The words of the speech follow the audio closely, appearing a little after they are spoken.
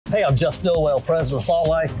Hey, I'm Jeff Stillwell, president of Salt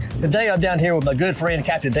Life. Today I'm down here with my good friend,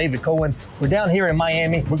 Captain David Cohen. We're down here in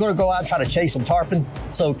Miami. We're going to go out and try to chase some tarpon.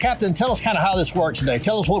 So, Captain, tell us kind of how this works today.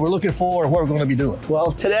 Tell us what we're looking for and what we're going to be doing.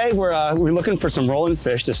 Well, today we're looking for some rolling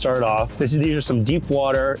fish to start off. These are some deep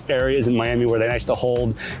water areas in Miami where they like to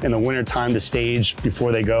hold in the winter time to stage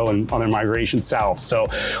before they go on their migration south. So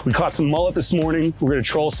we caught some mullet this morning. We're going to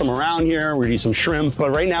troll some around here. We're going to do some shrimp. But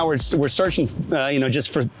right now we're searching,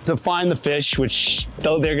 just to find the fish, which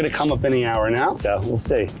they're going to come up any hour now. So we'll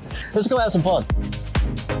see. Let's go have some fun.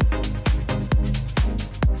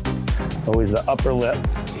 Always the upper lip.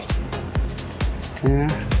 Yeah.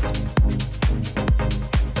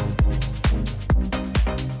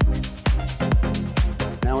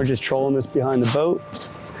 Now we're just trolling this behind the boat.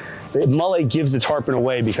 The mullet gives the tarpon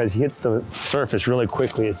away because he hits the surface really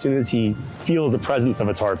quickly as soon as he feels the presence of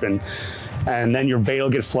a tarpon. And then your bait will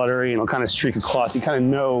get fluttery and it'll kind of streak across. You kind of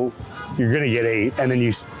know you're gonna get ate, and then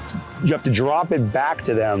you have to drop it back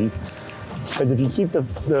to them, because if you keep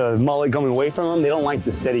the mullet going away from them, they don't like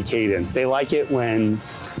the steady cadence. They like it when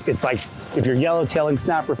it's like, if you're yellow-tailing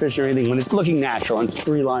snapper fish or anything, when it's looking natural and it's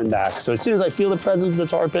free line back. So as soon as I feel the presence of the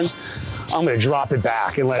tarpon, I'm gonna drop it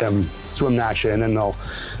back and let them swim naturally, and then they'll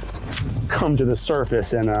come to the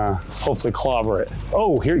surface and hopefully clobber it.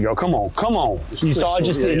 Oh, here you go, come on, come on. You saw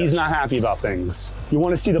just that he's not happy about things. You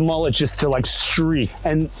wanna see the mullet just to like streak.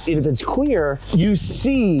 And if it's clear, you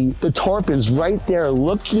see the tarpon's right there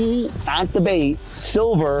looking at the bait,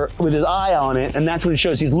 silver with his eye on it, and that's what it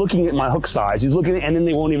shows. He's looking at my hook size. He's looking at, and then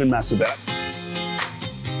they won't even mess with that.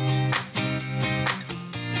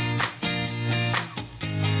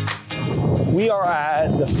 We are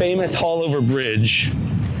at the famous Haulover Bridge,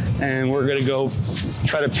 and we're gonna go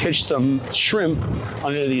try to pitch some shrimp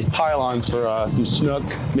under these pylons for some snook,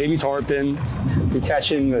 maybe tarpon. We're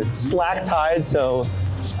catching the slack tide, so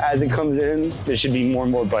as it comes in, there should be more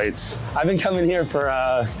and more bites. I've been coming here for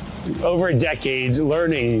over a decade,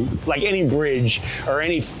 learning, like any bridge or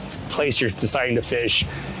any place you're deciding to fish,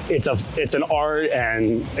 it's an art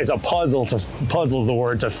and it's a puzzle puzzle's the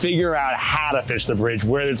word, to figure out how to fish the bridge,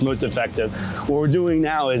 where it's most effective. What we're doing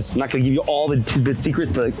now is, I'm not gonna give you all the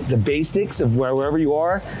secrets, but the basics of wherever you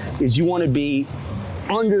are, is you wanna be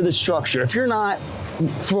under the structure. If you're not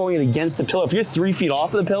throwing it against the pillar, if you're 3 feet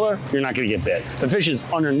off of the pillar, you're not gonna get bit. The fish is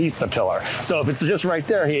underneath the pillar. So if it's just right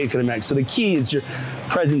there, he ain't gonna make. So the key is your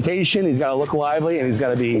presentation. He's gotta look lively and he's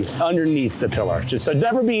gotta be underneath the pillar. Just so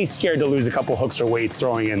never be scared to lose a couple hooks or weights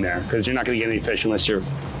throwing in there, because you're not gonna get any fish unless you're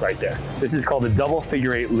right there. This is called a double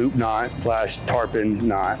figure 8 loop knot / tarpon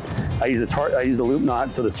knot. I use a loop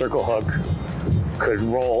knot so the circle hook could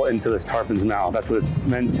roll into this tarpon's mouth. That's what it's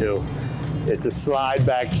meant to, is to slide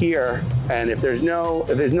back here, and if there's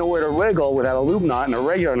nowhere to wiggle without a loop knot and a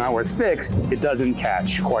regular knot where it's fixed, it doesn't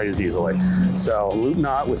catch quite as easily. So loop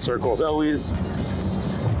knot with circles always.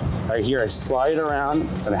 Right here, I slide it around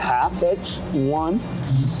and a half hitch, 1,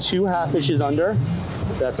 2 half hitches under.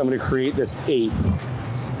 That's, I'm gonna create this 8.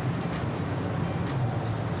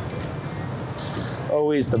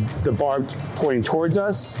 Always the barb pointing towards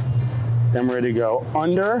us. Then we're ready to go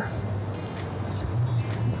under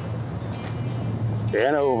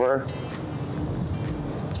and over.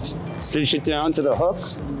 Cinch it down to the hook.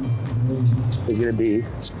 Is gonna be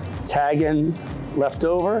tagging left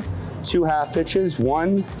over, 2 half hitches,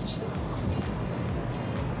 1,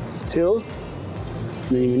 2. And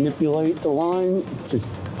then you manipulate the line. Just,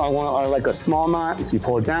 I like a small knot, so you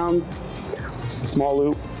pull it down, small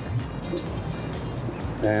loop,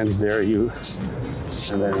 and there you,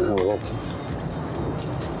 and then a little.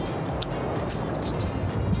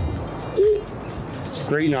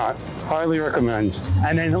 Great knot, highly recommend.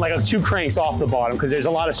 And then like 2 cranks off the bottom, because there's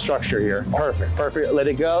a lot of structure here. Perfect, perfect. Let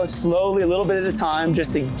it go slowly, a little bit at a time,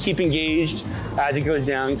 just to keep engaged as it goes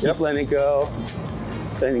down. Keep letting it go,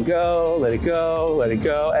 letting it go, let it go, let it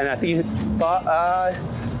go. And I think you hit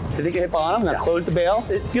bottom. Now close the bail.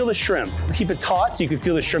 Feel the shrimp. Keep it taut so you can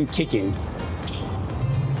feel the shrimp kicking.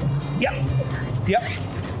 Yep, yep,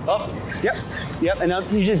 up, yep, yep. And now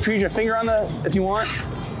you should freeze your finger on the, if you want.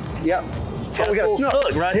 Yep. Oh, we got a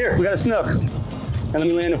snook right here. We got a snook. And let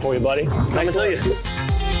me land it for you, buddy. Nice to tell you.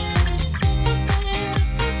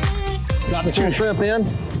 Dropping some shrimp in,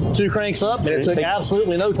 2 cranks up, and it took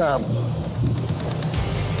absolutely no time.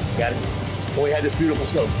 Got it. Boy, had this beautiful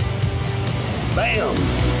snook. Bam!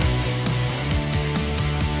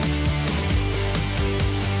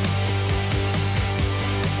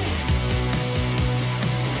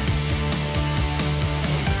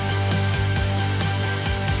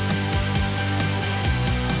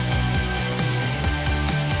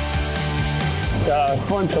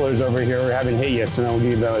 Front pillars over here we haven't hit yet, so now we'll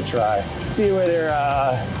give them a try. See where they're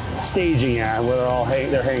staging at, where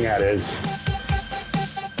their hang at is.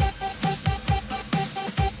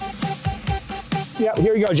 Yeah,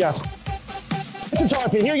 here you go, Jeff. It's a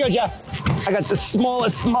tarpon. Here you go, Jeff. I got the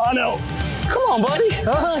smallest mono. Come on, buddy.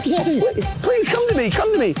 I can't. Please come to me.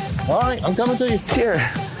 Come to me. All right, I'm coming to you. Here,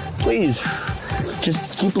 please.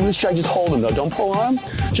 Just keep a loose strike. Just hold him, though. Don't pull on him.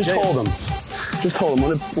 Just hold him. Just hold him.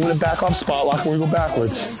 I'm gonna back off spot lock. We're gonna go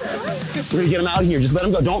backwards. We're gonna get him out of here. Just let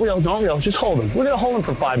him go. Don't reel. Don't reel. Just hold him. We're gonna hold him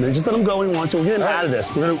for 5 minutes. Just let him go when he wants to. We'll get him out of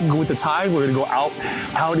this. We're gonna go with the tide. We're gonna go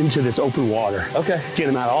out into this open water. Okay. Get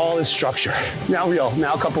him out of all this structure. Now reel.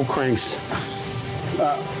 Now a couple cranks.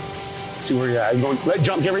 Let's see where you're at. Going. Let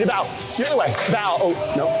jump. Get ready to bow. The other way. Bow. Oh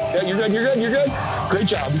no. Yeah, you're good. You're good. You're good. Great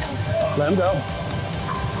job. Let him go.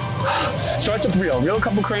 Start to reel. Reel a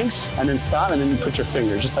couple cranks, and then stop, and then you put your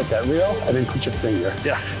finger, just like that. Reel, and then put your finger.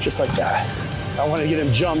 Yeah, just like that. I want to get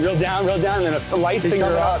him jump. Reel down, and then a light finger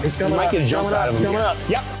up. He's coming you might up. get a jump out of him. He's coming up.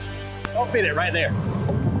 Yep. Don't spin it right there.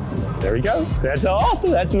 There we go. That's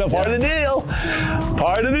awesome. That's part of the deal.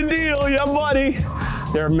 Part of the deal, yeah, buddy.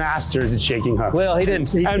 They're masters at shaking hooks. Well, he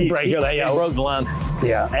didn't. He broke the line.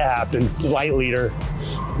 Yeah, it happens. Light leader.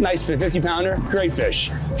 Nice 50-pounder, great fish.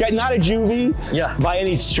 Okay, not a juvie by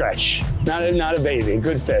any stretch. Not a baby,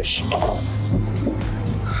 good fish.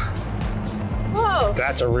 Whoa.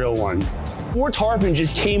 That's a real one. 4 tarpon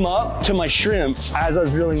just came up to my shrimp as I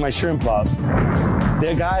was reeling my shrimp up.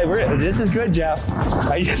 The guy, this is good, Jeff.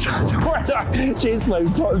 I just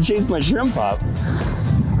chased my shrimp up.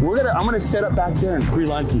 I'm gonna set up back there and free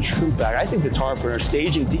line some shrimp back. I think the tarpon are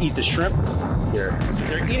staging to eat the shrimp here.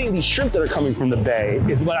 They're eating these shrimp that are coming from the bay,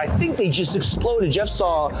 is what I think they just exploded. Jeff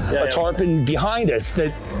saw a tarpon behind us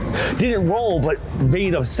that didn't roll but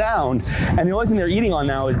made a sound. And the only thing they're eating on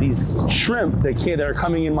now is these shrimp that are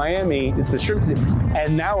coming in Miami. It's the shrimp.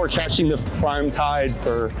 And now we're catching the prime tide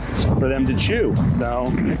for them to chew. So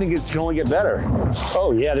I think it's going to get better.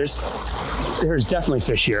 Oh yeah, there's definitely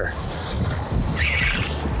fish here.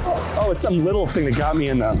 Oh, it's some little thing that got me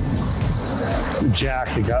in the jack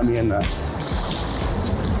that got me in the.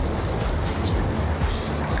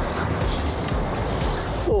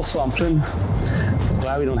 Little something.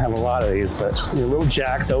 Glad we don't have a lot of these, but little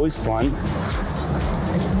jack's always fun.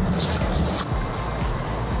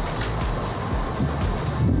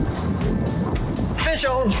 Fish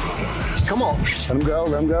on. Come on. Let him go.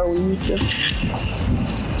 Let him go when he needs to.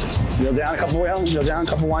 Reel down a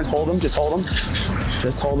couple lines. Hold him. Just hold him.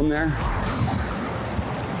 Just hold him there.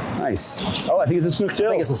 Nice. Oh, I think it's a snook too. I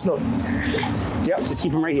think it's a snook. Yep, just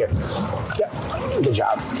keep him right here. Yep, good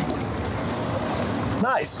job.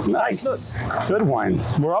 Nice. Good one.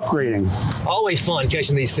 We're upgrading. Always fun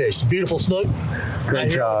catching these fish. Beautiful snook. Great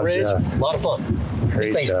job, Jeff. A lot of fun.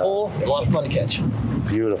 These things pull. A lot of fun to catch.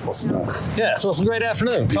 Beautiful snook. Yeah, so it's a great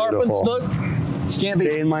afternoon. Tarpon, snook. Can't be.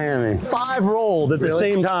 Day in Miami. 5 rolled at the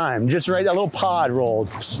same time. Just right, that little pod rolled.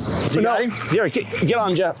 You got him? Here, get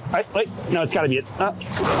on, Jeff. Wait, no, it's got to be it. No,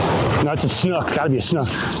 it's a snook. Got to be a snook.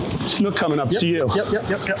 Snook coming up to you. Yep.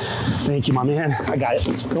 Thank you, my man. I got it.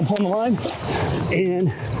 Don't pull on the line.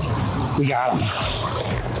 And we got him.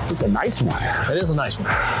 It's a nice one. It is a nice one.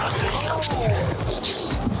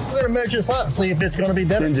 We're gonna measure this up and see if it's gonna be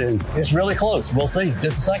better. It's really close. We'll see.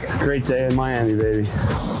 Just a second. Great day in Miami, baby.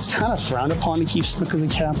 It's kind of frowned upon to keep Snook as a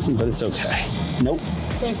captain, but it's okay. Nope.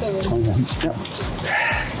 27. Yep.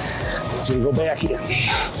 So we go back in.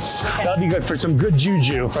 That'll be good for some good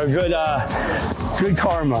juju, for good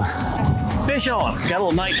karma. Fish on. Got a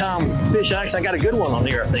little nighttime fish axe. I got a good one on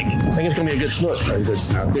here, I think. I think it's gonna be a good snook. Very good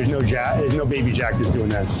snook. There's no baby jack that's doing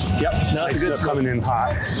this. Yep. No, it's nice a good snook coming in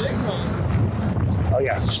hot. Oh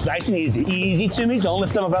yeah, just nice and easy. Easy to me. Don't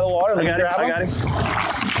lift him up out of the water. I got him.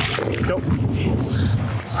 Nope.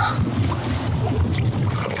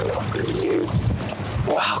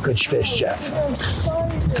 Wow, good fish, Jeff.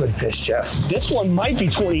 Good fish, Jeff. This one might be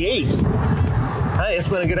 28. Hey, it's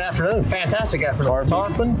been a good afternoon. Fantastic afternoon.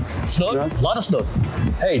 Tarpon, snook, a lot of snook.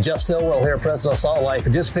 Hey, Jeff Stillwell here, President of Salt Life.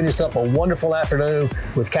 We just finished up a wonderful afternoon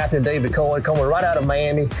with Captain David Cohen, coming right out of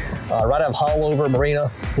Miami, right out of Haulover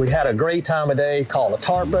Marina. We had a great time today, caught a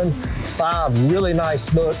tarpon, 5 really nice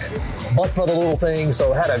snook, a bunch of other little things.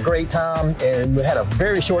 So had a great time, and we had a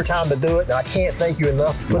very short time to do it. And I can't thank you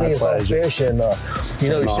enough for putting us on fish. And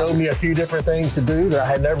you showed me a few different things to do that I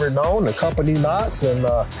had never known, the company knots, and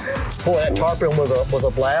boy, that tarpon was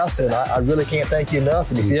a blast. And I really can't thank you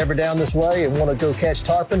enough. And if you're ever down this way and want to go catch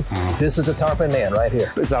tarpon, this is a tarpon man right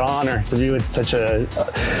here. It's an honor to be with such a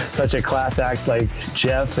class act like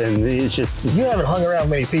Jeff, and it's just. You haven't hung around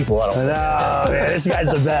many people, I don't know. No, man, this guy's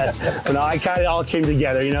the best. It all came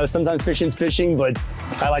together. Sometimes fishing's fishing, but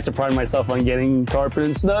I like to pride myself on getting tarpon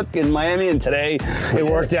and snook in Miami, and today it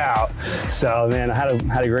worked out. So man, I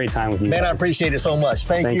had a great time with you. Man, guys. I appreciate it so much.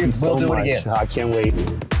 Thank you. So We'll do much. it again. I can't wait.